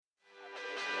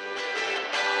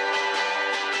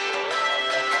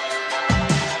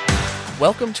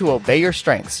Welcome to Obey Your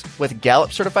Strengths with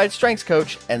Gallup Certified Strengths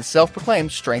Coach and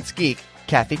self-proclaimed Strengths Geek,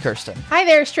 Kathy Kirsten. Hi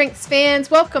there, Strengths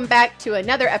fans. Welcome back to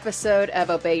another episode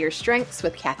of Obey Your Strengths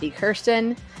with Kathy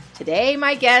Kirsten. Today,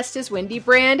 my guest is Wendy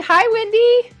Brand. Hi,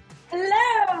 Wendy.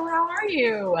 Hello, how are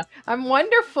you? I'm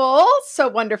wonderful. So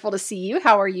wonderful to see you.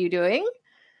 How are you doing?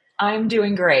 I'm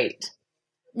doing great.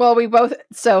 Well,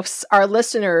 our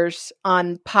listeners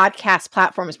on podcast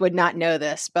platforms would not know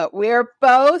this, but we're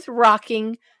both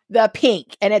rocking the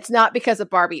pink, and it's not because of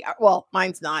Barbie. Well,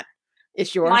 mine's not.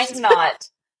 It's yours. Mine's not.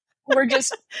 We're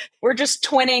just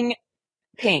twinning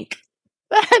pink.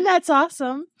 And that's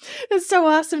awesome. It's so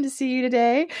awesome to see you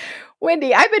today.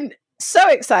 Wendy, I've been so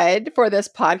excited for this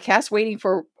podcast,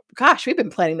 we've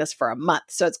been planning this for a month.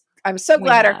 So I'm so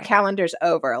glad our calendars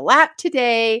overlap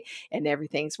today and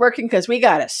everything's working because we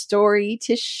got a story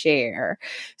to share.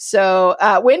 So,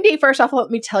 Wendy, first off, let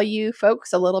me tell you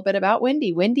folks a little bit about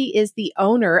Wendy. Wendy is the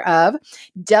owner of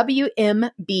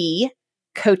WMB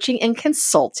Coaching and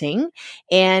Consulting.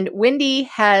 And Wendy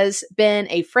has been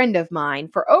a friend of mine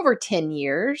for over 10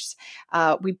 years.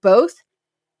 We both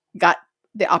got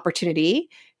the opportunity,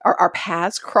 our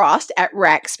paths crossed at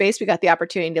Rackspace. We got the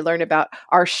opportunity to learn about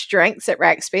our strengths at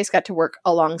Rackspace, got to work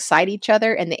alongside each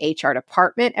other in the HR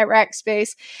department at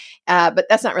Rackspace. But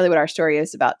that's not really what our story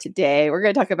is about today. We're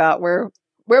going to talk about where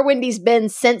Wendy's been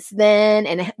since then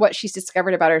and what she's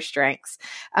discovered about her strengths.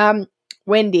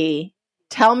 Wendy,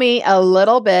 tell me a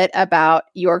little bit about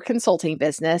your consulting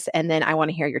business, and then I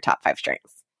want to hear your top 5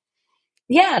 strengths.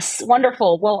 Yes,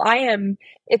 wonderful. Well,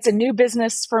 it's a new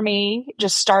business for me,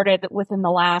 just started within the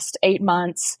last 8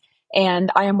 months, and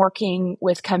I am working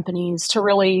with companies to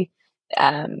really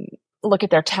look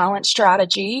at their talent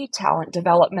strategy, talent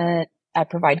development. I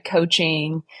provide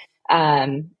coaching.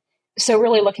 So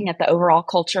really looking at the overall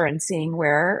culture and seeing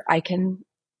where I can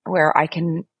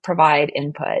provide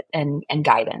input and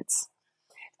guidance.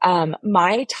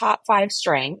 My top 5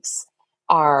 strengths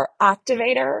are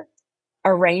activator,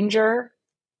 arranger,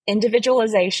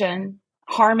 individualization,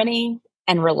 harmony,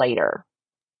 and relator.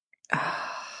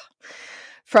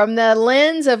 From the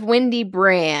lens of Wendy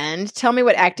Brand, tell me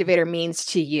what activator means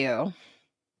to you.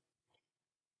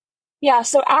 Yeah,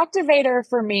 so activator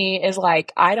for me is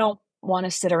like, I don't want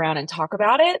to sit around and talk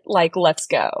about it. Like, let's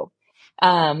go.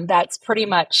 That's pretty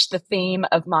much the theme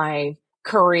of my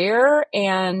career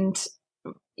and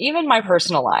even my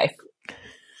personal life.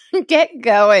 Get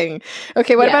going.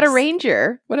 Okay, what about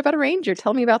arranger?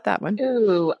 Tell me about that one.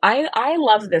 Ooh, I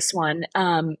love this one.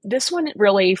 This one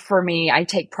really, for me, I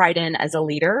take pride in as a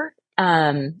leader.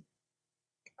 And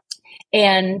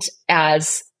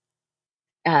as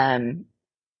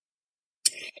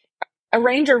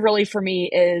arranger really for me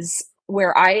is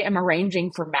where I am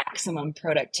arranging for maximum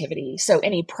productivity. So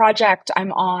any project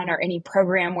I'm on or any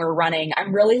program we're running,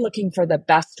 I'm really looking for the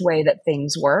best way that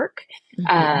things work.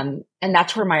 Mm-hmm. And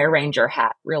that's where my arranger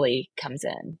hat really comes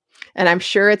in. And I'm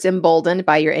sure it's emboldened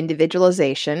by your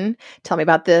individualization. Tell me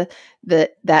about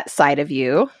that side of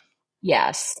you.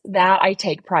 Yes, that I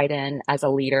take pride in as a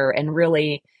leader and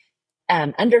really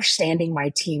understanding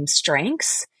my team's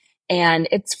strengths. And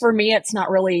for me, it's not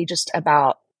really just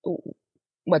about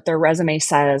what their resume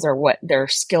says or what their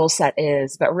skill set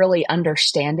is, but really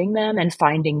understanding them and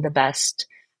finding the best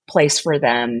place for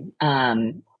them,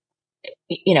 and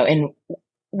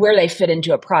where they fit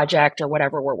into a project or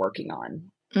whatever we're working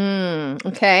on.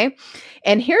 Okay.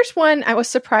 And here's one I was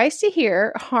surprised to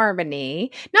hear,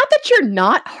 harmony. Not that you're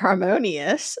not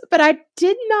harmonious, but I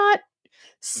did not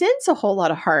sense a whole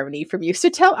lot of harmony from you. So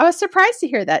I was surprised to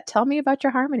hear that. Tell me about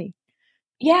your harmony.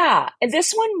 Yeah,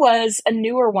 this one was a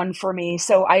newer one for me.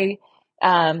 So I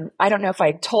don't know if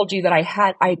I told you that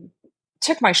I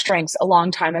took my strengths a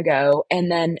long time ago and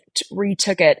then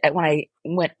retook it when I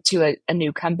went to a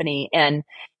new company, and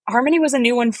harmony was a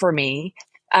new one for me.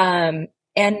 And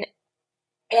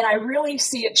I really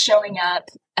see it showing up.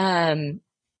 I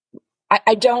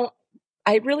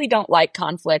really don't like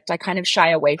conflict. I kind of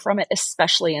shy away from it,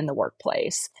 especially in the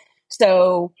workplace.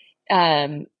 So,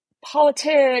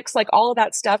 politics, like all of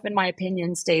that stuff, in my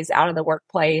opinion, stays out of the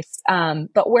workplace.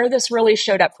 But where this really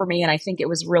showed up for me, and I think it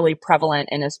was really prevalent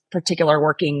in a particular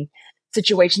working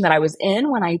situation that I was in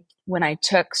when I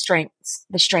took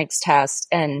the strengths test,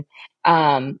 and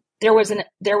there was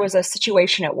a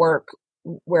situation at work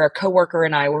where a coworker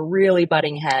and I were really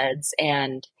butting heads,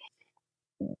 and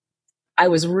I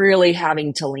was really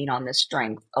having to lean on this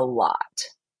strength a lot.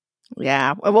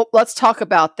 Yeah. Well, let's talk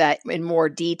about that in more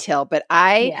detail. But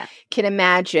I can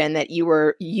imagine that you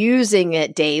were using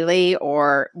it daily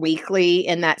or weekly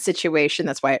in that situation.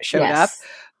 That's why it showed up.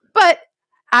 But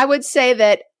I would say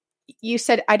that you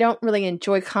said, I don't really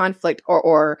enjoy conflict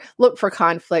or look for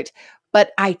conflict,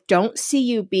 but I don't see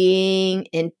you being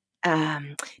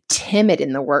timid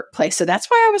in the workplace. So that's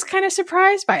why I was kind of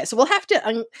surprised by it. So we'll have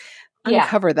to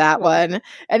uncover that one.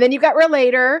 And then you've got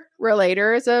relator.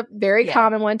 Relator is a very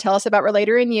common one. Tell us about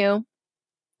relator and you.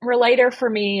 Relator for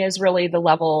me is really the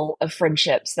level of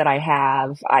friendships that I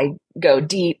have. I go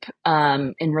deep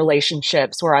in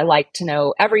relationships where I like to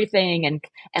know everything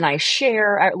and I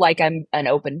share like I'm an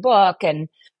open book and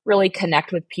really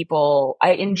connect with people.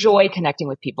 I enjoy connecting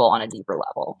with people on a deeper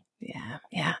level. Yeah.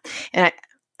 Yeah. And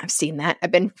I've seen that.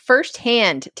 I've been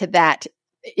firsthand to that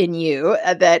in you,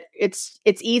 that it's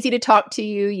easy to talk to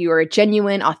you. You are a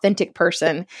genuine, authentic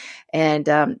person. And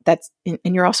and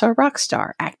you're also a rock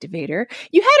star activator.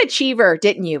 You had achiever,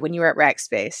 didn't you, when you were at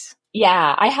Rackspace?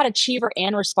 Yeah, I had achiever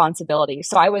and responsibility.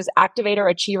 So I was activator,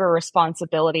 achiever,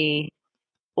 responsibility,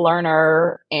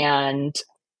 learner, and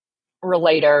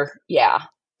relator. Yeah.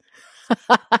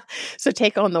 So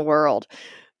take on the world.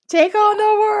 Take on the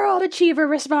world, achiever,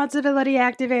 responsibility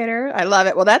activator. I love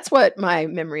it. Well, that's what my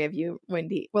memory of you,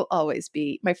 Wendy, will always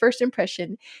be. My first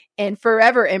impression and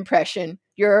forever impression.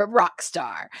 You're a rock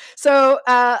star. So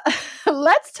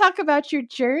let's talk about your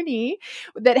journey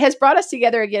that has brought us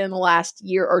together again in the last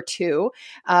year or two.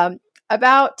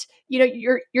 About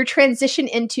your transition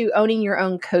into owning your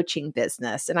own coaching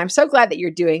business. And I'm so glad that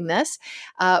you're doing this.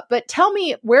 But tell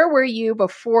me, where were you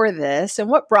before this and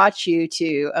what brought you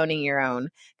to owning your own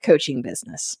coaching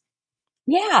business?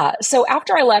 Yeah. So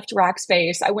after I left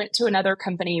Rackspace, I went to another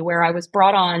company where I was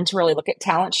brought on to really look at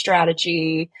talent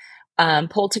strategy,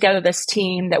 pull together this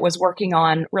team that was working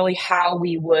on really how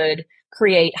we would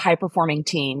create high performing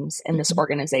teams in this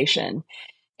organization.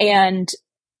 And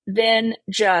then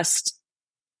just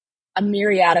a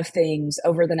myriad of things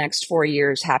over the next 4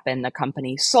 years happened. The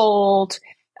company sold,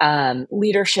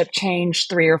 leadership changed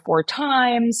 3 or 4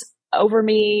 times over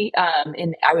me.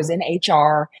 And I was in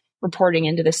HR reporting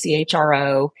into the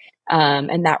CHRO,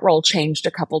 and that role changed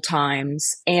a couple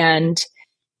times. And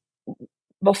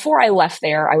before I left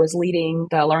there, I was leading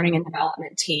the learning and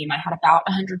development team. I had about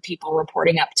 100 people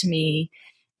reporting up to me.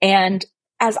 And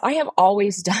as I have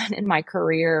always done in my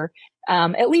career,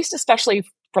 at least especially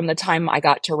from the time I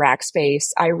got to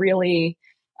Rackspace, I really,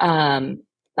 I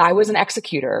was an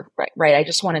executor, right? I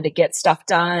just wanted to get stuff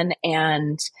done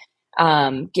and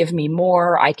give me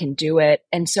more. I can do it.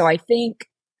 And so I think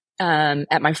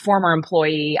at my former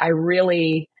employee,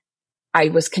 I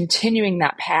was continuing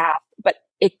that path, but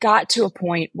it got to a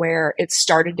point where it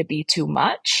started to be too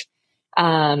much.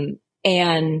 And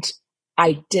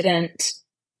I didn't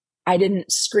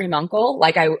scream uncle.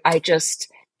 Like I just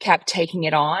kept taking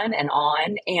it on and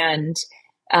on. And,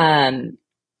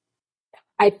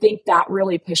 I think that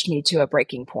really pushed me to a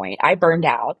breaking point. I burned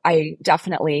out. I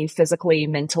definitely physically,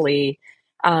 mentally.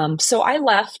 So I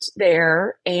left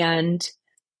there, and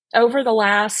over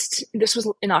this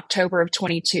was in October of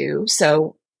 22.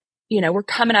 So, we're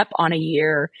coming up on a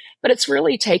year, but it's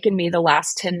really taken me the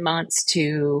last 10 months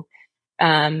to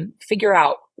figure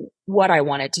out what I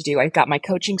wanted to do. I got my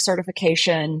coaching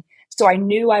certification. So I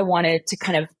knew I wanted to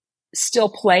kind of still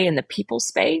play in the people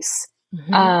space.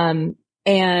 Mm-hmm.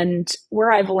 And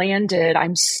where I've landed,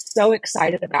 I'm so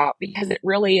excited about, because it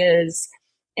really is,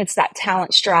 it's that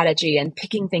talent strategy and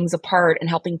picking things apart and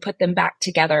helping put them back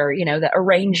together. The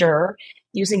arranger,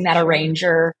 using that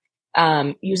arranger,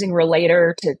 using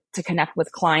relator to connect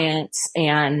with clients,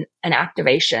 and an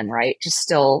activation, right? Just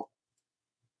still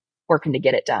working to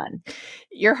get it done.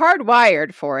 You're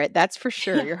hardwired for it. That's for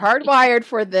sure. You're hardwired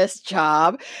for this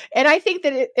job. And I think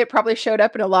that it probably showed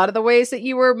up in a lot of the ways that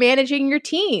you were managing your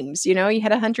teams. You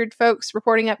had 100 folks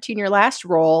reporting up to you in your last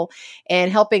role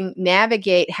and helping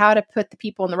navigate how to put the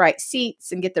people in the right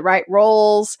seats and get the right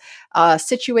roles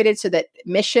situated so that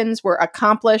missions were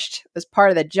accomplished as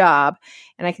part of the job.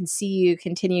 And I can see you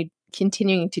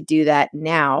continuing to do that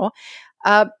now.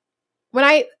 When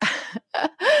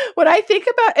I think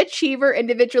about achiever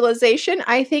individualization,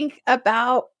 I think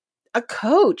about a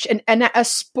coach and a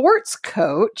sports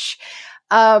coach,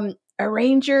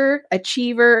 arranger,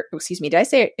 achiever. Excuse me. Did I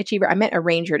say achiever? I meant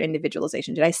arranger and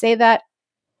individualization. Did I say that?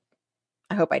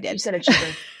 I hope I did. You said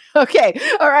achiever. Okay.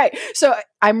 All right. So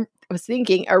I was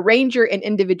thinking arranger and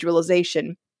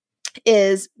individualization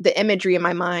is the imagery in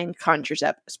my mind conjures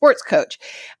up a sports coach.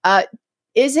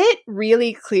 Is it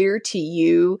really clear to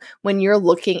you when you're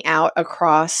looking out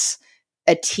across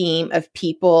a team of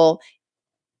people?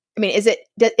 I mean, is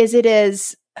it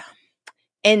as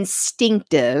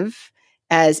instinctive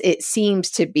as it seems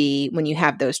to be when you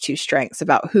have those two strengths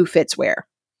about who fits where?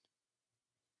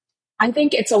 I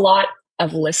think it's a lot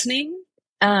of listening,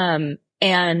 and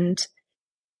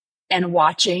and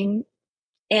watching.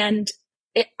 And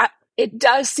it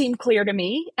does seem clear to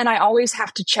me. And I always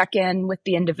have to check in with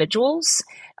the individuals.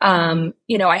 I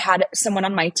had someone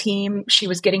on my team, she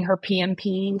was getting her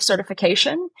PMP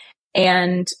certification,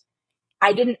 and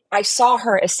I saw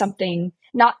her as something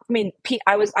I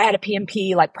had a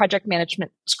PMP, like project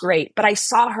management is great, but I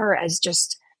saw her as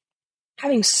just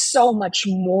having so much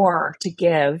more to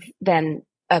give than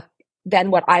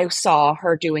what I saw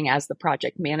her doing as the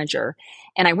project manager.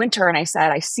 And I went to her and I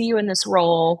said, I see you in this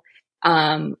role.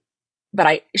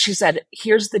 She said,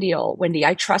 here's the deal, Wendy,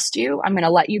 I trust you. I'm going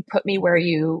to let you put me where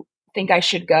you think I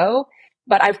should go,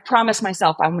 but I've promised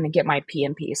myself I'm going to get my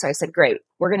PMP. So I said, great,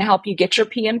 we're going to help you get your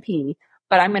PMP,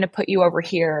 but I'm going to put you over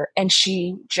here. And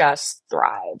she just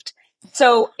thrived.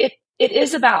 So it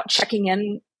is about checking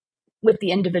in with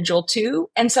the individual too.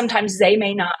 And sometimes they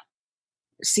may not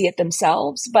see it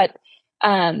themselves, but,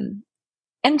 and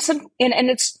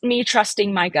it's me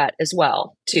trusting my gut as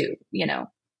well too,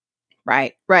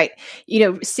 Right, right.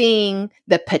 Seeing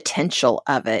the potential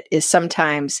of it is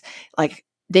sometimes like,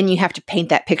 then you have to paint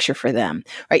that picture for them,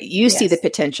 right? You see the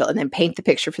potential and then paint the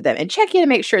picture for them and check in and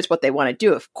make sure it's what they want to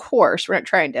do. Of course, we're not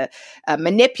trying to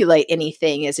manipulate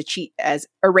anything as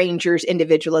arrangers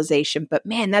individualization, but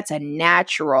man, that's a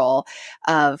natural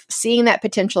of seeing that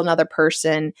potential in another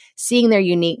person, seeing their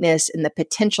uniqueness and the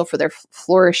potential for their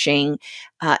flourishing,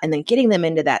 and then getting them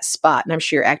into that spot. And I'm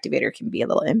sure your activator can be a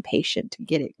little impatient to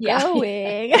get it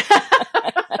going.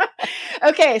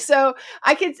 Okay, so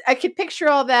I could picture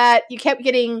all that. You kept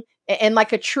getting, and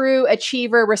like a true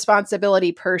achiever,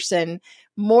 responsibility person,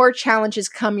 more challenges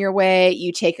come your way.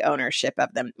 You take ownership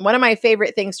of them. One of my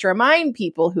favorite things to remind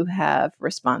people who have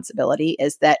responsibility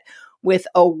is that with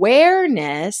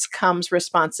awareness comes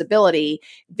responsibility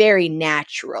very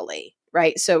naturally.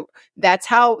 Right. So that's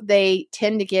how they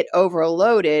tend to get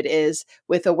overloaded, is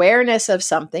with awareness of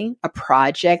something, a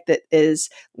project that is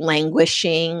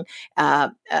languishing,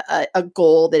 a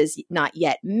goal that is not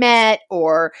yet met,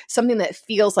 or something that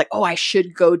feels like, oh, I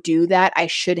should go do that. I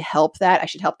should help that. I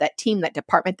should help that team, that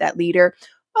department, that leader.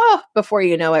 Oh, before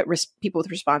you know it, people with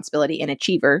responsibility and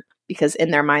achiever, because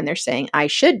in their mind, they're saying, I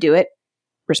should do it.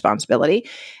 Responsibility.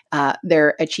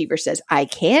 Their achiever says, I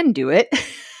can do it.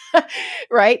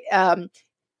 Right.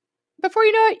 Before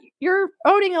you know it, you're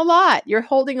owning a lot. You're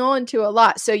holding on to a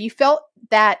lot. So you felt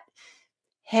that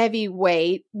heavy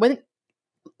weight.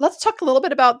 Let's talk a little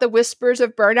bit about the whispers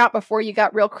of burnout before you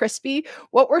got real crispy.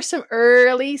 What were some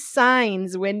early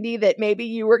signs, Wendy, that maybe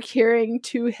you were carrying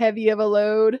too heavy of a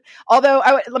load? Although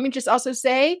let me just also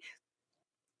say,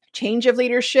 change of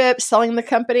leadership, selling the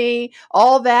company,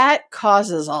 all that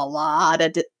causes a lot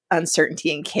of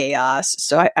uncertainty and chaos.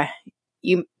 So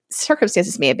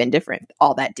circumstances may have been different.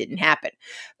 All that didn't happen.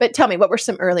 But tell me, what were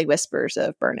some early whispers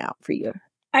of burnout for you?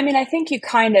 I mean, I think you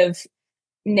kind of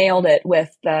nailed it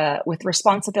with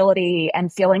responsibility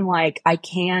and feeling like I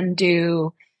can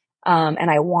do,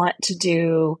 and I want to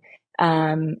do.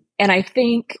 And I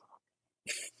think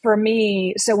for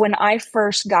me, so when I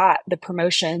first got the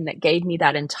promotion that gave me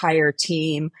that entire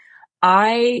team,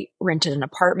 I rented an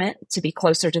apartment to be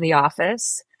closer to the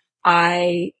office.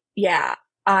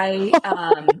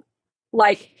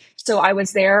 So I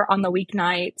was there on the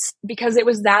weeknights because it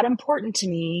was that important to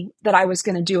me that I was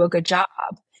going to do a good job.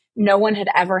 No one had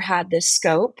ever had this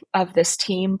scope of this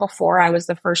team before. I was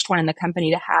the first one in the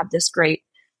company to have this great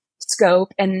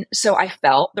scope. And so I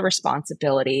felt the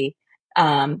responsibility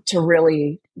to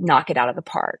really knock it out of the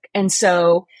park. And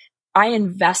so I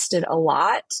invested a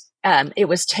lot. It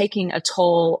was taking a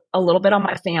toll a little bit on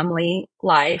my family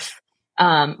life.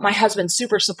 My husband's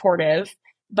super supportive,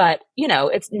 but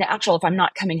it's natural if I'm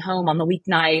not coming home on the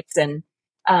weeknights, and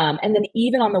then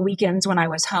even on the weekends when I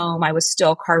was home, I was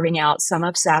still carving out some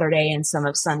of Saturday and some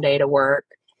of Sunday to work.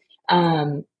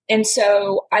 And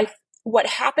so what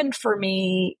happened for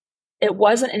me, it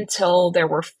wasn't until there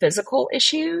were physical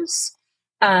issues.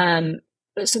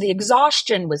 So the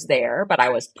exhaustion was there, but I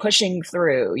was pushing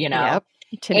through, Yep.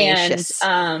 Tenacious.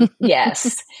 And,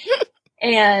 yes.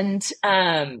 And,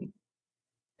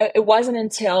 it wasn't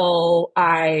until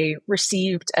I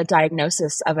received a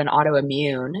diagnosis of an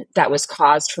autoimmune that was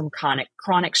caused from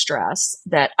chronic stress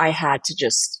that I had to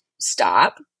just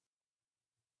stop,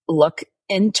 look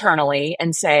internally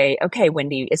and say, okay,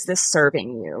 Wendy, is this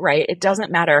serving you? Right? It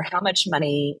doesn't matter how much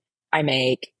money I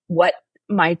make, what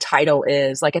my title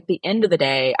is. Like, at the end of the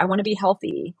day, I want to be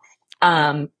healthy.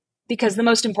 Because the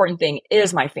most important thing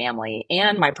is my family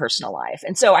and my personal life.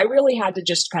 And so I really had to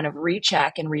just kind of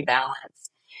recheck and rebalance.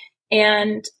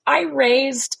 And I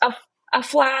raised a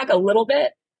flag a little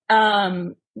bit.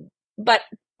 But,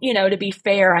 to be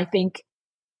fair, I think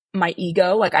my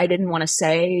ego, like, I didn't want to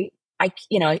say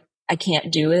I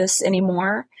can't do this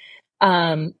anymore.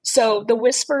 So the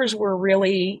whispers were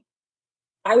really,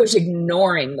 I was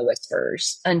ignoring the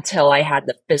whispers until I had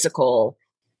the physical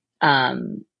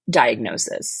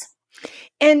diagnosis.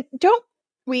 And don't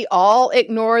we all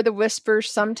ignore the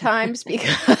whispers sometimes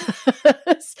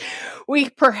because we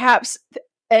perhaps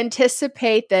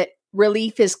anticipate that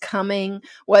relief is coming,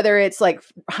 whether it's like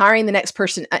hiring the next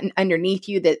person underneath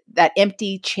you, that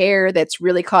empty chair that's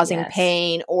really causing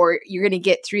pain, or you're going to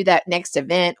get through that next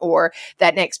event or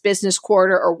that next business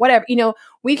quarter or whatever.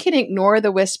 We can ignore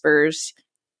the whispers.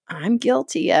 I'm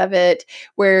guilty of it,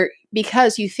 where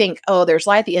because you think, oh, there's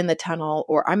light at the end of the tunnel,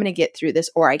 or I'm going to get through this,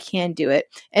 or I can do it.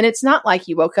 And it's not like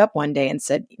you woke up one day and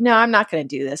said, no, I'm not going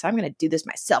to do this. I'm going to do this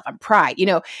myself. I'm pride.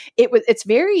 It's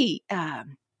very,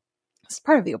 it's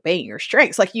part of the obeying your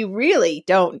strengths. Like you really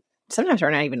don't, sometimes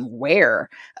are not even aware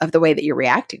of the way that you're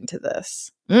reacting to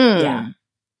this. Yeah.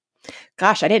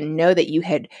 Gosh, I didn't know that you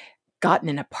had gotten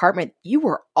an apartment. You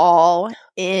were all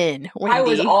in, Wendy. I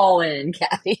was all in,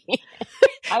 Kathy.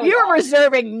 You were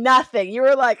reserving nothing. You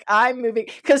were like, I'm moving.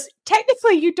 Because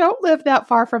technically you don't live that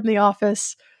far from the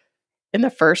office in the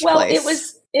first place. Well,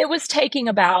 it was taking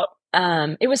about,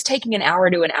 it was taking an hour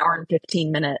to an hour and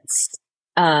 15 minutes.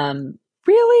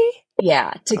 Really?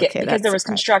 Yeah, to get, because there was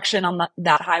construction on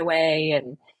that highway.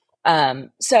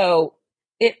 And so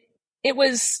it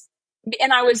was,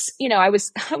 and I was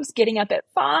getting up at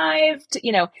 5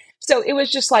 to, so it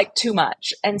was just like too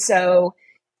much. And so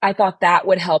I thought that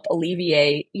would help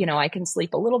alleviate, I can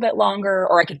sleep a little bit longer,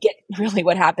 or I could really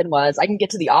what happened was I can get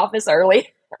to the office early.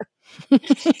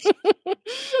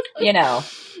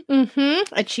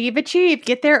 Achieve,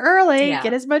 get there early,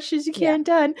 get as much as you can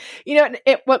done.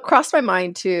 What crossed my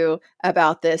mind too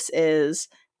about this is,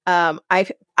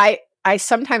 I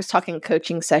sometimes talk in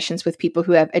coaching sessions with people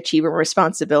who have achiever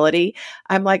responsibility.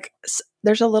 I'm like,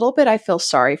 there's a little bit I feel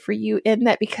sorry for you in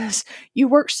that, because you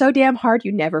work so damn hard,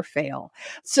 you never fail.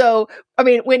 So, I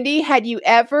mean, Wendy, had you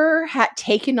ever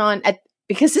taken on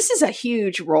because this is a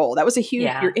huge role. That was a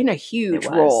huge, you're in a huge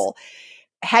role.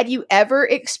 Had you ever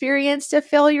experienced a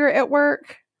failure at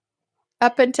work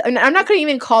up until, and I'm not going to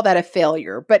even call that a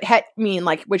failure, but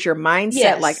was your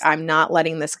mindset like, I'm not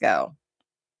letting this go?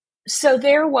 So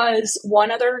there was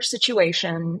one other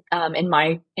situation in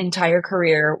my entire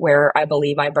career where I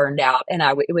believe I burned out, and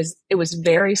it was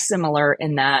very similar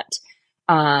in that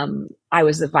I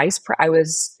was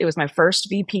it was my first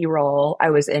VP role.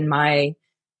 I was in my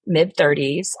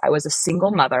mid-30s. I was a single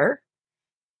mother.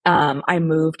 I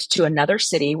moved to another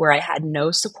city where I had no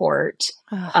support,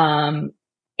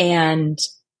 and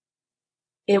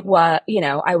it was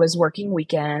I was working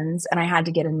weekends, and I had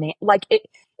to get a name. Like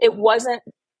it wasn't.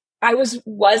 I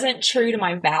wasn't true to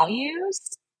my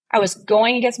values. I was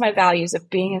going against my values of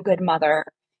being a good mother.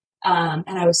 And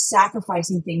I was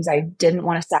sacrificing things I didn't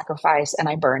want to sacrifice. And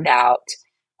I burned out,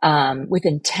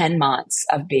 within 10 months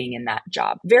of being in that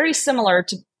job. Very similar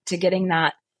to getting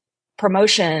that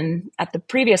promotion at the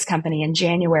previous company in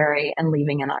January and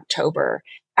leaving in October.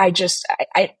 I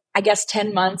guess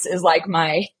 10 months is like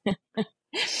my,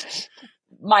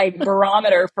 my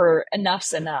barometer for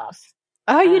enough's enough.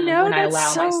 Oh, when I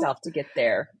allow myself to get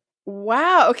there.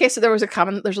 Wow. Okay. So there's a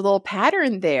little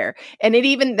pattern there. And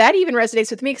that even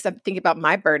resonates with me, because I'm thinking about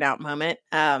my burnout moment.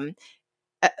 I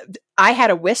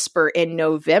had a whisper in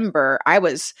November. I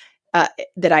was,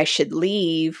 that I should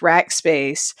leave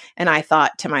Rackspace. And I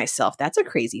thought to myself, that's a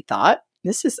crazy thought.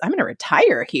 I'm going to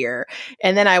retire here.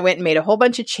 And then I went and made a whole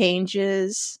bunch of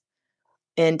changes.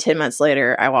 And 10 months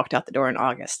later, I walked out the door in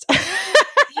August.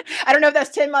 I don't know if that's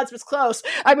 10 months, was close.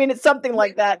 I mean, it's something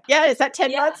like that. Yeah. Is that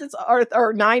 10 months?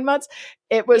 Or 9 months?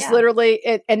 It was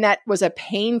literally, and that was a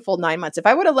painful 9 months. If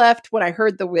I would have left when I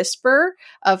heard the whisper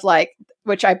of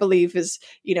which I believe is,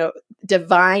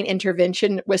 divine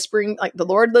intervention whispering, like the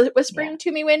Lord whispering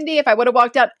to me, Wendy, if I would have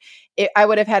walked out, I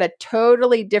would have had a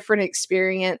totally different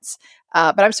experience.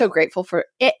 But I'm so grateful for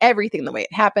everything, the way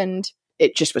it happened.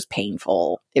 It just was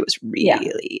painful. It was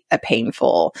really a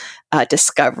painful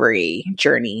discovery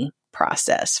journey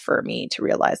process for me to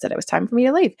realize that it was time for me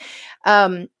to leave.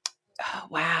 Oh,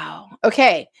 wow.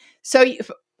 Okay. So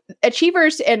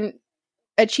achievers and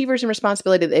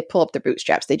responsibility, they pull up their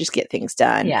bootstraps. They just get things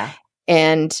done. Yeah.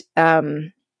 And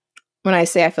when I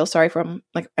say I feel sorry for them,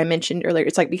 like I mentioned earlier,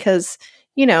 it's like because,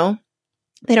 they don't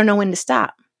know when to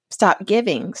stop. Stop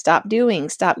giving, stop doing,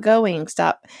 stop going,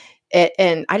 stop.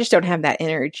 And I just don't have that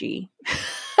energy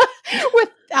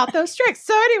out those tricks.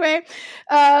 So anyway,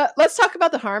 let's talk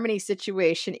about the harmony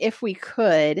situation if we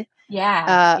could.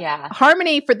 Yeah.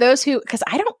 Harmony, for those who, because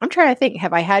I'm trying to think,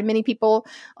 have I had many people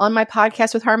on my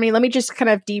podcast with harmony? Let me just kind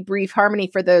of debrief harmony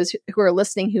for those who are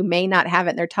listening who may not have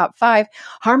it in their top 5.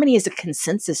 Harmony is a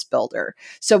consensus builder.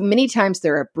 So many times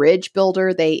they're a bridge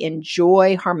builder. They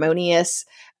enjoy harmonious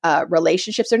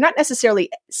relationships. They're not necessarily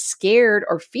scared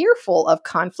or fearful of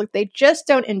conflict. They just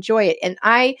don't enjoy it. And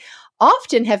I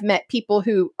often have met people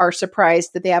who are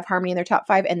surprised that they have harmony in their top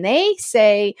 5. And they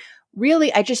say,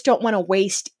 really, I just don't want to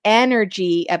waste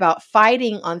energy about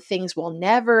fighting on things we'll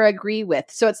never agree with.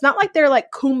 So it's not like they're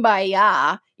like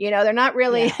kumbaya, they're not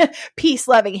really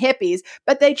peace-loving hippies,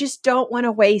 but they just don't want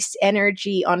to waste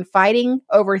energy on fighting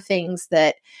over things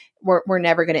that we're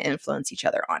never going to influence each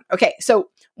other on. Okay, so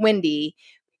Wendy,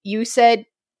 you said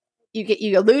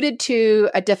you alluded to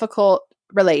a difficult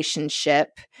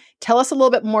relationship. Tell us a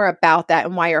little bit more about that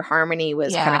and why your harmony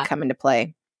was kind of come into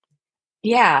play.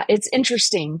 Yeah, it's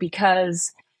interesting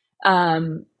because,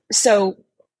 so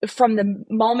from the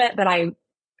moment that I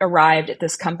arrived at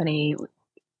this company,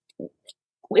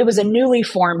 it was a newly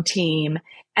formed team,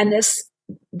 and this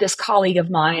colleague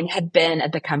of mine had been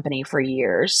at the company for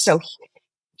years. So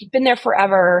he'd been there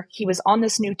forever. He was on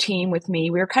this new team with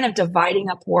me. We were kind of dividing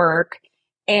up work,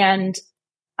 and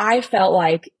I felt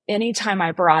like anytime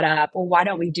I brought up, well, why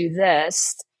don't we do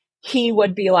this? He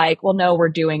would be like, well, no,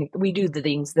 we do the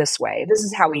things this way. This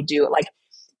is how we do it.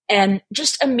 And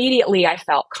just immediately I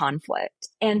felt conflict.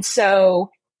 And so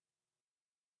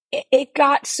it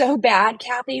got so bad,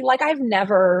 Kathy. I've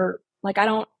never, I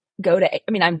don't go to,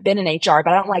 I've been in HR,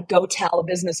 but I don't go tell a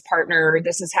business partner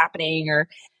this is happening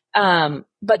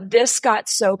but this got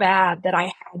so bad that I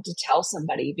had to tell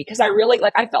somebody because I really,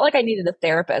 I felt like I needed a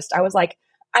therapist. I was like,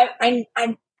 I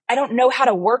don't know how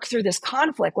to work through this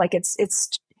conflict.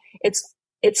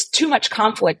 It's too much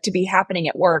conflict to be happening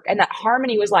at work. And that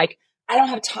harmony was like, I don't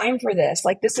have time for this.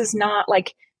 This is not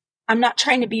I'm not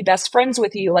trying to be best friends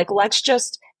with you.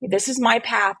 This is my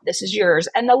path. This is yours.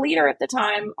 And the leader at the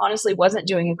time, honestly, wasn't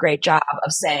doing a great job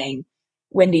of saying,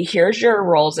 Wendy, here's your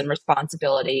roles and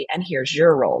responsibility, and here's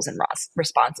your roles and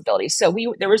responsibility. So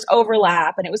there was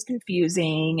overlap, and it was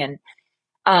confusing. And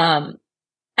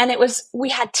we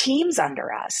had teams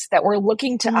under us that were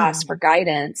looking to us for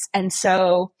guidance. And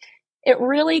so it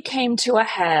really came to a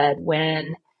head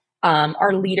when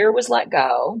our leader was let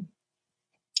go,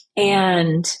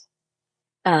 and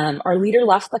our leader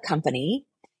left the company,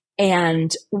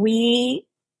 and we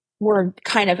were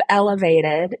kind of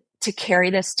elevated to carry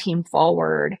this team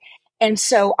forward. And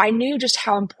so I knew just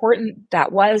how important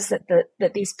that was,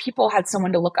 that these people had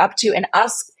someone to look up to, and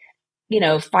us,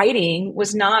 fighting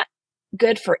was not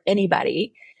good for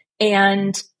anybody.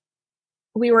 And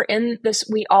we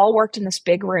all worked in this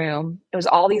big room. It was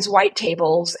all these white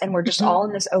tables, and we're just all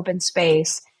in this open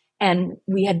space. And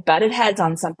we had butted heads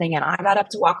on something, and I got up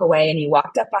to walk away, and he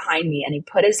walked up behind me and he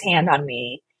put his hand on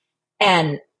me,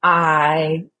 and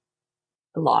I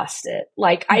lost it.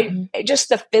 Just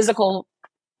the physical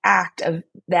act of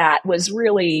that was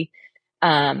really,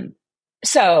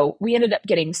 so we ended up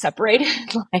getting separated.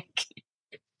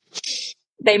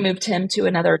 They moved him to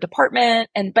another department.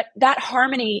 But that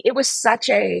harmony, it was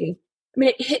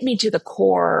it hit me to the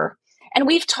core. And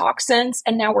we've talked since,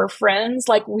 and now we're friends.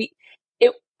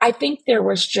 I think there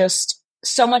was just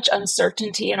so much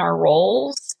uncertainty in our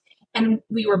roles, and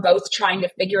we were both trying to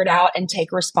figure it out and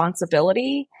take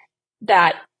responsibility,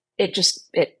 that it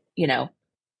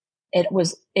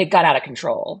got out of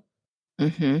control.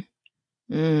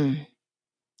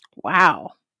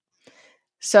 Wow.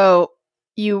 So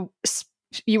you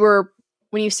were,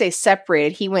 when you say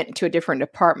separated, he went to a different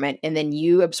department and then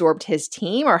you absorbed his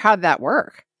team, or how did that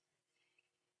work?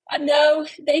 No,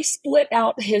 they split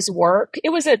out his work. It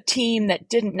was a team that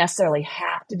didn't necessarily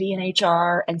have to be in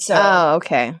HR. And so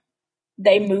okay.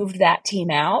 They moved that team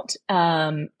out.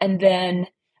 And then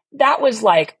that was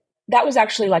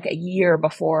actually a year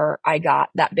before I got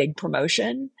that big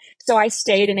promotion. So I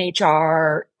stayed in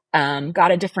HR,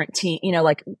 got a different team,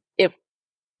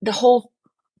 the whole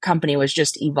company was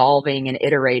just evolving and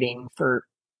iterating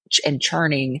and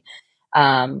churning,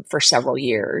 for several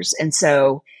years. And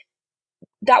so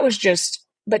that was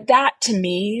but that to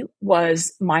me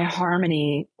was my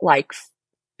harmony,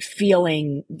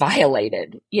 feeling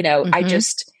violated,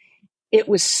 it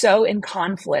was so in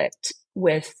conflict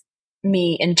with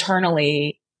me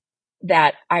internally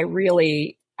that I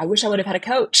wish I would have had a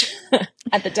coach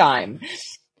at the time,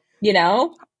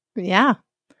 Yeah.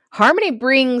 Harmony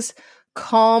brings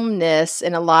calmness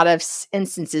in a lot of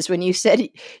instances. When you said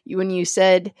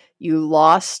you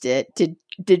lost it,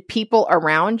 did people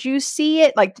around you see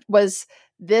it? Was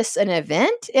this an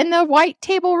event in the white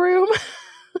table room?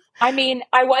 I mean,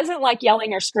 I wasn't like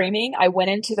yelling or screaming. I went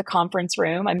into the conference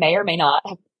room. I may or may not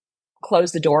have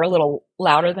closed the door a little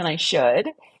louder than I should.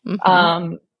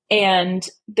 Mm-hmm. And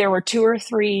there were 2 or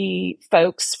 3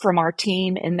 folks from our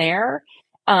team in there.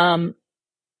 And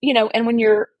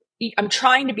when I'm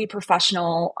trying to be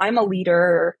professional, I'm a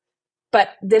leader, but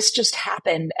this just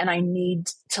happened and I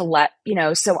need to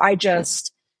so I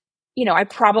just, I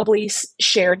probably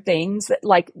shared things that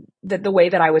like the way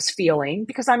that I was feeling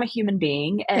because I'm a human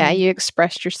being. And yeah, you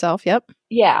expressed yourself. Yep.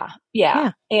 yeah.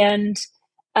 Yeah. And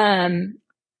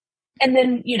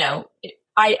then,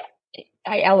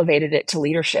 I elevated it to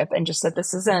leadership and just said,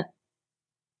 this isn't,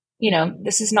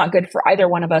 this is not good for either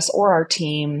one of us or our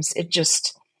teams. It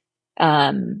just,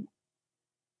 and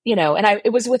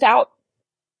it was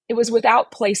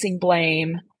without placing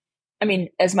blame. I mean,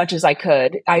 as much as I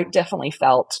could, I definitely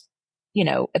felt,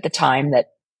 at the time that,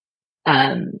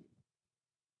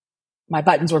 my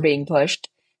buttons were being pushed,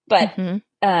 but,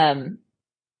 I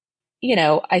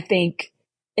think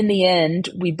in the end,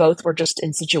 we both were just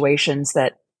in situations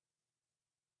that,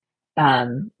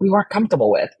 we weren't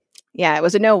comfortable with. Yeah, it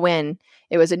was a no-win.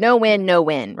 It was a no-win,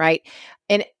 no-win, right?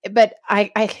 But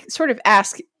I sort of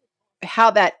ask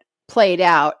how that played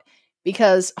out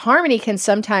because harmony can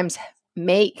sometimes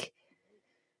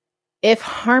if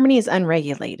harmony is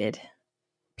unregulated,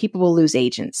 people will lose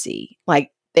agency.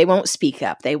 Like they won't speak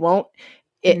up. They won't,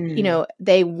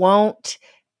 they won't,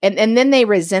 and then they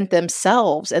resent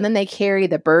themselves and then they carry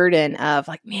the burden of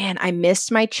like, man, I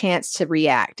missed my chance to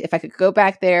react. If I could go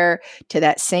back there to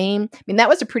that same, I mean, that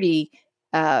was a pretty,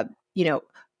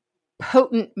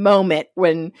 potent moment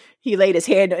when he laid his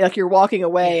hand, like you're walking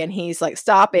away and he's like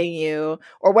stopping you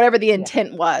or whatever the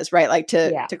intent was, right? Like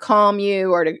to calm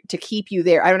you or to keep you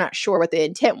there. I'm not sure what the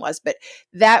intent was, but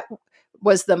that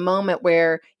was the moment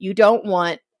where you don't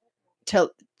want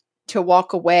to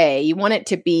walk away. You want it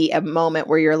to be a moment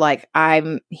where you're like,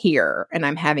 I'm here and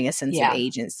I'm having a sense of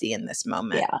agency in this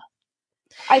moment. Yeah.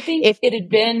 I think it had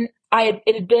been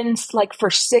like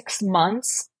for 6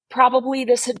 months, probably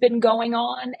this had been going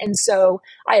on. And so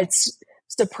I had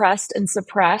suppressed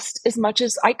as much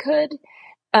as I could.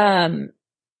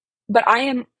 But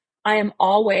I am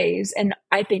always, and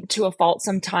I think to a fault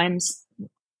sometimes,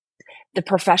 the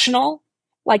professional,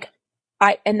 like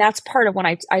and that's part of when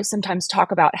I sometimes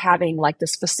talk about having like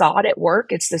this facade at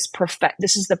work. It's this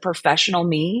is the professional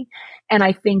me. And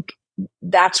I think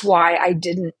that's why I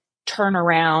didn't turn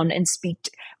around and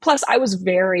speak. Plus I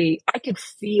could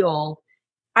feel,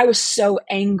 I was so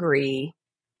angry.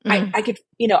 I could,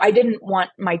 I didn't want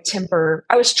my temper.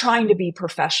 I was trying to be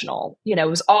professional. It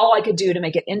was all I could do to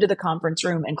make it into the conference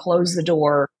room and close the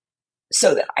door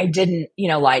so that I didn't,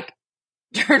 like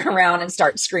turn around and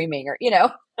start screaming or,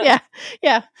 Yeah.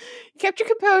 Yeah. Kept your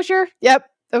composure. Yep.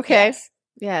 Okay.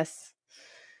 Yes.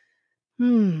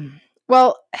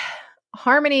 Well,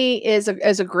 harmony is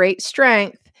a great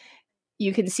strength.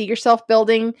 You can see yourself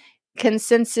building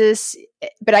consensus,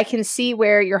 but I can see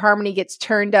where your harmony gets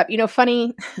turned up.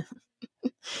 Funny.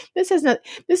 This is a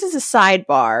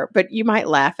sidebar, but you might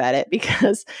laugh at it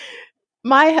because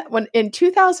when in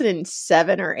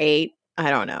 2007 or 8, I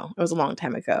don't know, it was a long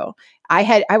time ago.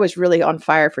 I was really on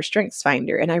fire for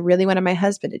StrengthsFinder and I really wanted my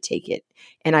husband to take it.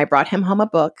 And I brought him home a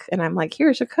book and I'm like,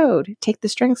 here's a code, take the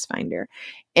StrengthsFinder.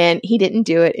 And he didn't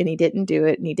do it and he didn't do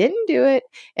it and he didn't do it.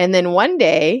 And then one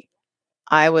day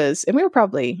and we were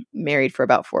probably married for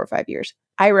about 4 or 5 years.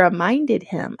 I reminded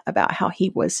him about how he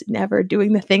was never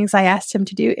doing the things I asked him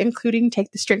to do, including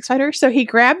take the StrengthsFinder. So he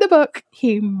grabbed the book,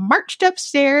 he marched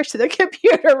upstairs to the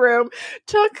computer room,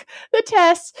 took the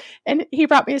test, and he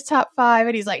brought me his top 5.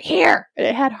 And he's like, here. And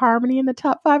it had harmony in the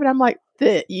top 5. And I'm like,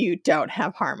 you don't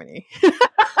have harmony. You're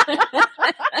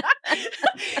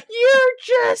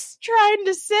just trying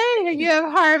to say you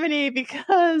have harmony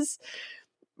because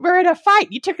we're in a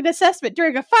fight. You took an assessment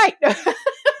during a fight.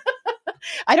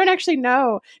 I don't actually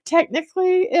know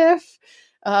technically if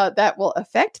that will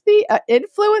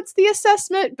influence the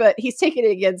assessment, but he's taken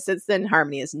it again since then.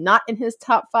 Harmony is not in his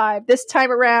top 5 this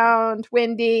time around,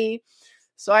 Wendy.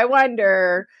 So I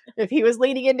wonder if he was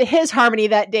leaning into his harmony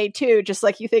that day too, just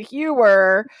like you think you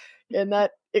were in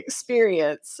that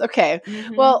experience. Okay.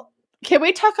 Mm-hmm. Well, can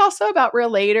we talk also about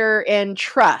relator and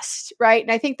trust, right?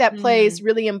 And I think that plays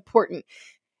really important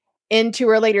into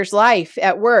a relator's life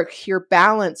at work. Your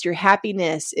balance, your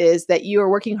happiness is that you are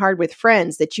working hard with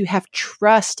friends, that you have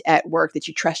trust at work, that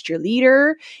you trust your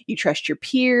leader, you trust your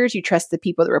peers, you trust the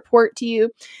people that report to you.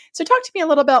 So talk to me a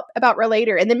little bit about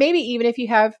relator. And then maybe even if you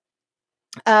have,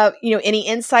 any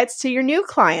insights to your new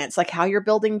clients, like how you're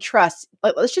building trust.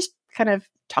 Let's just kind of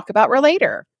talk about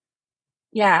relator.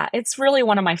 Yeah, it's really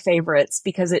one of my favorites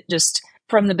because it just,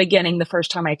 from the beginning, the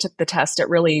first time I took the test, it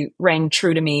really rang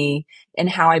true to me in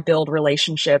how I build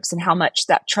relationships and how much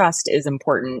that trust is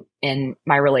important in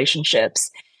my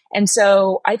relationships. And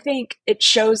so I think it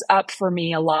shows up for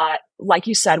me a lot, like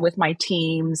you said, with my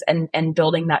teams and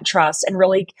building that trust and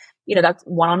really, that's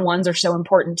one-on-ones are so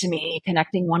important to me,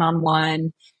 connecting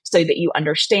one-on-one so that you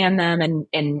understand them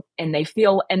and they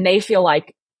feel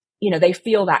like, they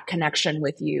feel that connection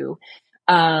with you.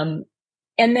 And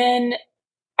then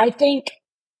I think,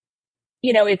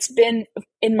 it's been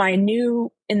in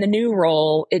the new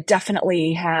role, it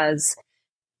definitely has,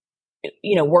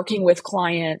 working with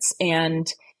clients.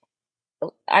 And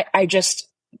I just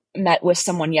met with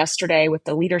someone yesterday with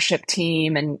the leadership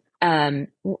team, and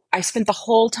I spent the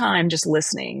whole time just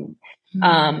listening.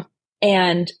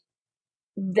 And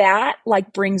that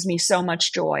like brings me so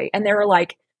much joy. And they were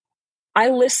like, I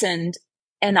listened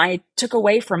and I took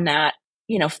away from that,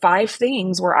 5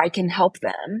 things where I can help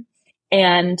them.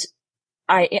 And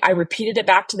I repeated it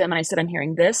back to them and I said, I'm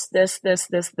hearing this. This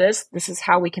is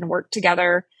how we can work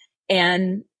together.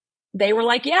 And they were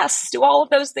like, yes, do all of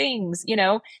those things,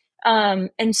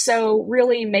 and so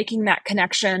really making that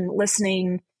connection,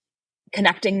 listening,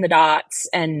 connecting the dots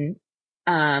and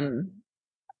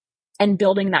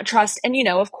building that trust. And,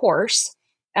 of course,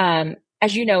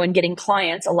 as you know, in getting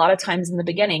clients, a lot of times in the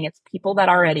beginning, it's people that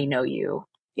already know you.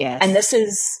 Yes. And this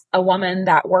is a woman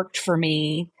that worked for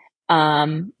me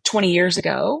 20 years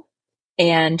ago.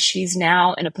 And she's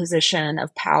now in a position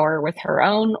of power with her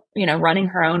own, running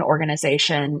her own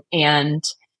organization and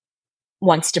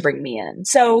wants to bring me in.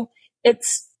 So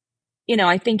it's,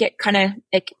 I think it can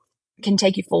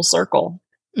take you full circle.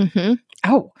 Mm-hmm.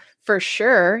 Oh, for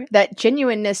sure. That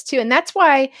genuineness too. And that's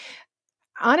why,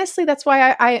 honestly,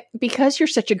 I because you're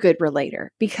such a good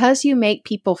relator, because you make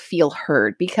people feel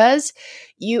heard, because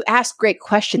you ask great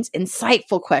questions,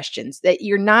 insightful questions that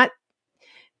you're not,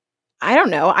 I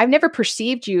don't know, I've never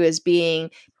perceived you as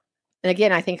being, and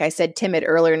again, I think I said timid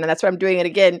earlier, and that's why I'm doing it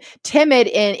again, timid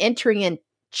in entering in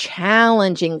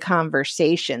challenging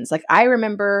conversations. Like I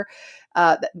remember,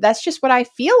 that's just what I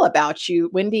feel about you,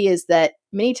 Wendy, is that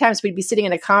many times we'd be sitting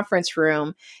in a conference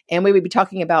room and we would be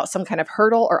talking about some kind of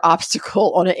hurdle or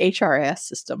obstacle on an HRS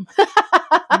system,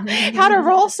 how to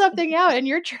roll something out. And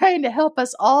you're trying to help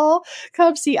us all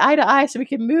come see eye to eye so we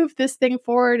can move this thing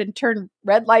forward and turn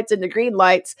red lights into green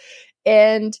lights.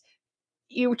 And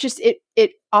you just,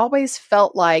 it always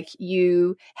felt like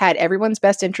you had everyone's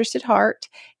best interest at heart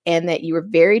and that you were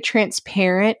very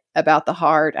transparent about the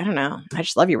hard. I don't know. I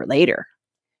just love your relator.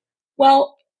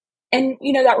 Well, and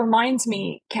that reminds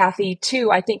me, Kathy, too.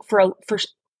 I think for a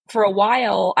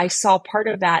while, I saw part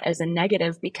of that as a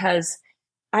negative because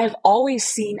I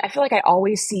feel like I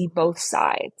always see both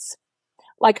sides.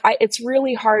 Like it's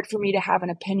really hard for me to have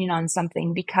an opinion on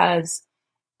something because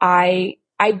I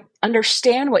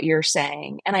understand what you're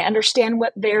saying and I understand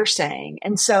what they're saying.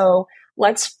 And so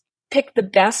let's pick the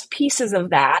best pieces of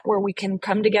that where we can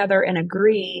come together and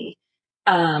agree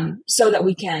so that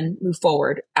we can move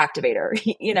forward, activator,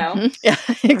 Mm-hmm. Yeah,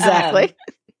 exactly.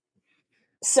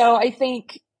 So I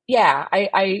think, yeah,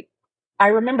 I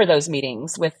remember those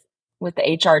meetings with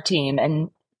the HR team,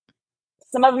 and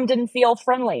some of them didn't feel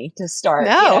friendly to start,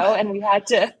 No. and we had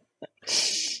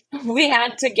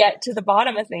to get to the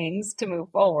bottom of things to move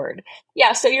forward.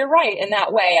 Yeah. So you're right. In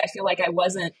that way, I feel like I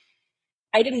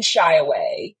didn't shy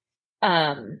away.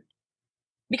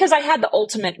 Because I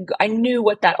knew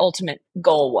what that ultimate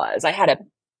goal was. I had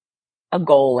a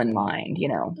goal in mind,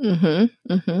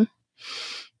 Mm-hmm.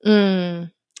 Mm-hmm.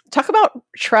 Talk about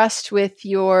trust with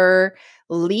your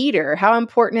leader. How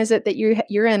important is it that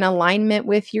you're in alignment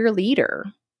with your leader?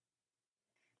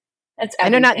 That's I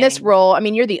know not in this role. I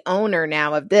mean, you're the owner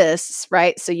now of this,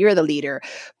 right? So you're the leader.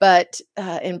 But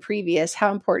in previous,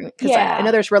 how important? Because I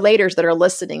know there's relators that are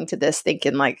listening to this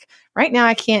thinking like, right now,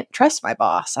 I can't trust my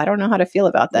boss. I don't know how to feel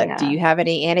about that. Yeah. Do you have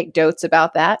any anecdotes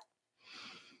about that?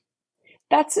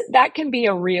 That can be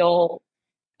a real,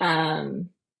 that's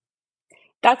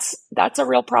a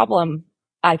real problem,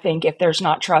 I think, if there's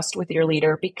not trust with your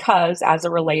leader, because as a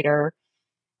relator,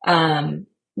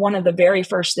 one of the very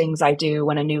first things I do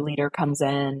when a new leader comes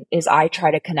in is I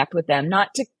try to connect with them,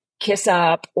 not to kiss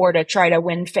up or to try to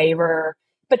win favor,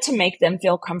 but to make them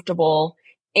feel comfortable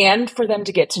and for them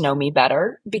to get to know me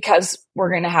better, because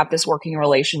we're going to have this working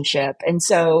relationship. And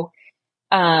so,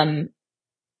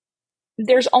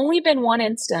 there's only been one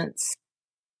instance,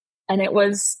 and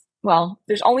there's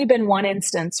only been one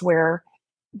instance where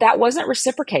that wasn't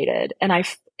reciprocated. And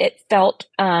it felt,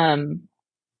 we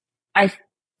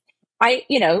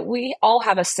all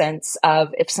have a sense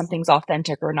of if something's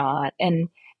authentic or not. And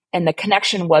and the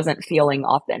connection wasn't feeling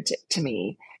authentic to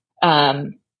me.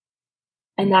 And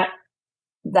that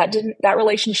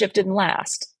relationship didn't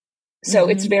last. So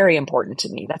it's very important to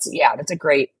me. That's a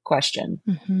great question.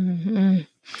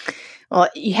 Well,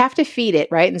 you have to feed it,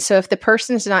 right? And so if the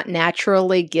person is not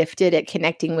naturally gifted at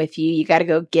connecting with you, you got to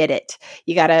go get it.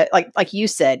 You got to, like you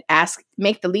said,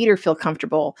 make the leader feel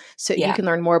comfortable so you can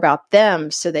learn more about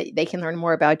them so that they can learn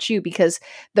more about you, because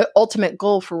the ultimate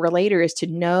goal for Relator is to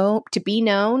be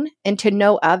known and to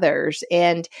know others.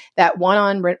 And that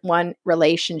one-on-one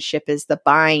relationship is the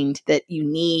bind that you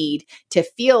need to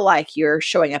feel like you're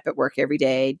showing up at work every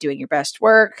day, doing your best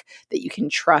work, that you can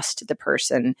trust the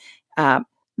person.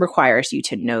 Requires you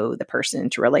to know the person,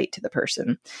 to relate to the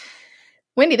person.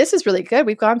 Wendy, this is really good.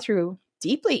 We've gone through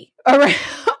deeply a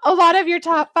lot of your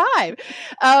top 5.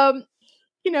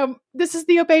 This is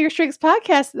the Obey Your Strengths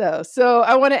podcast, though. So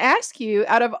I want to ask you,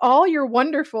 out of all your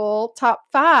wonderful top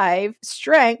 5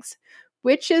 strengths,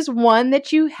 which is one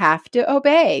that you have to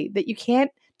obey, that you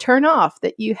can't turn off,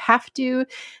 that you have to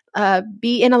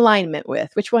be in alignment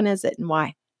with? Which one is it and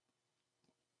why?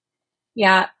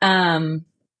 Yeah.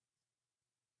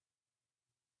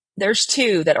 There's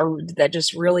 2 that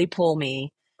just really pull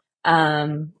me.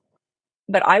 But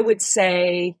I would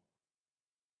say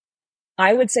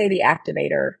the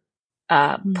activator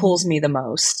pulls me the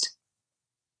most.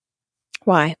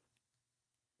 Why?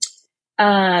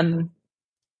 When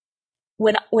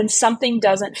something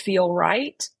doesn't feel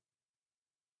right,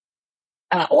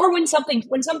 or when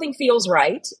something feels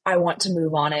right, I want to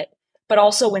move on it. But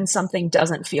also when something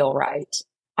doesn't feel right,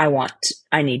 I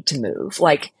need to move.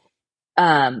 Like,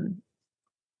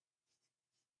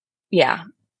 yeah.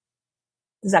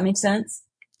 Does that make sense?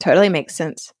 Totally makes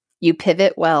sense. You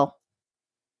pivot well.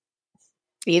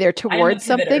 Either towards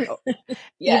something,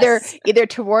 yes. either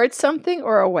towards something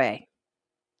or away.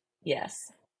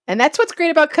 Yes. And that's what's great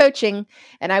about coaching.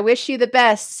 And I wish you the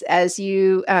best as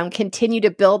you continue to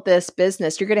build this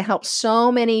business. You're going to help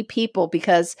so many people,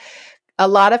 because a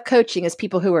lot of coaching is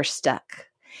people who are stuck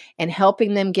and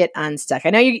helping them get unstuck. I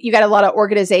know you got a lot of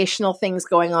organizational things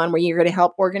going on where you're going to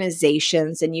help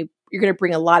organizations, and you're going to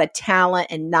bring a lot of talent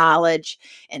and knowledge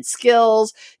and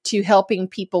skills to helping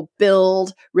people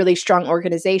build really strong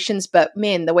organizations. But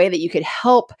man, the way that you could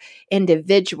help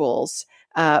individuals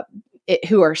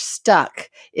who are stuck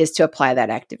is to apply that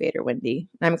activator, Wendy.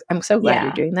 I'm so glad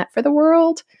you're doing that for the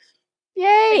world.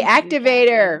 Yay,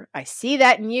 activator. I see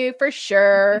that in you for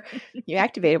sure. You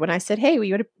activated when I said, hey, will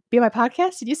you want to be on my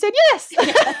podcast? And you said yes.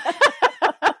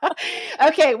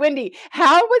 Okay, Wendy,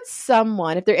 how would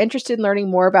someone, if they're interested in learning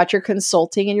more about your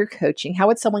consulting and your coaching, how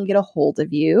would someone get a hold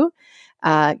of you?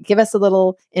 Give us a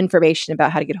little information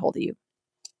about how to get a hold of you.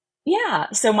 Yeah.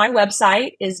 So my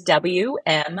website is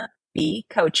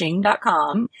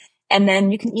wmbcoaching.com. And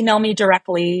then you can email me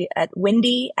directly at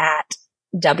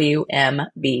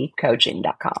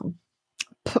wendy@wmbcoaching.com.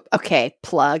 Okay.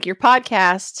 Plug your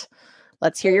podcast.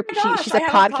 Let's hear your, she's a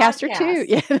podcaster too.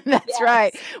 Yeah, that's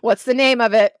right. What's the name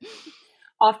of it?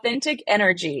 Authentic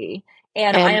Energy.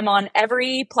 And I am on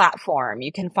every platform.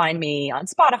 You can find me on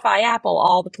Spotify, Apple,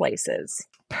 all the places.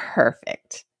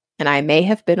 Perfect. And I may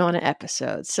have been on an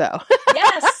episode. So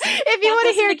yes, if you want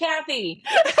to hear Kathy,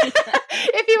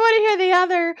 if you want to hear the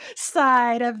other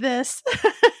side of this,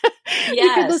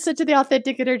 you can listen to the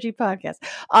Authentic Energy podcast.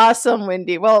 Awesome,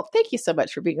 Wendy. Well, thank you so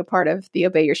much for being a part of the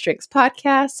Obey Your Strengths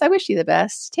podcast. I wish you the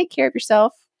best. Take care of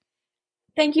yourself.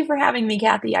 Thank you for having me,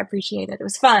 Kathy. I appreciate it. It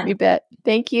was fun. You bet.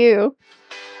 Thank you.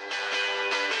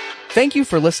 Thank you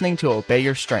for listening to Obey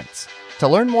Your Strengths. To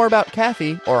learn more about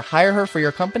Kathy or hire her for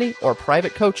your company or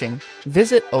private coaching,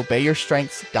 visit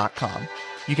obeyyourstrengths.com.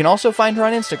 You can also find her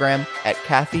on Instagram at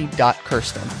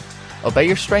kathy.kirsten. Obey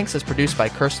Your Strengths is produced by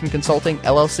Kirsten Consulting,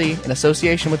 LLC, in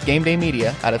association with Game Day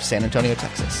Media out of San Antonio,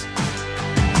 Texas.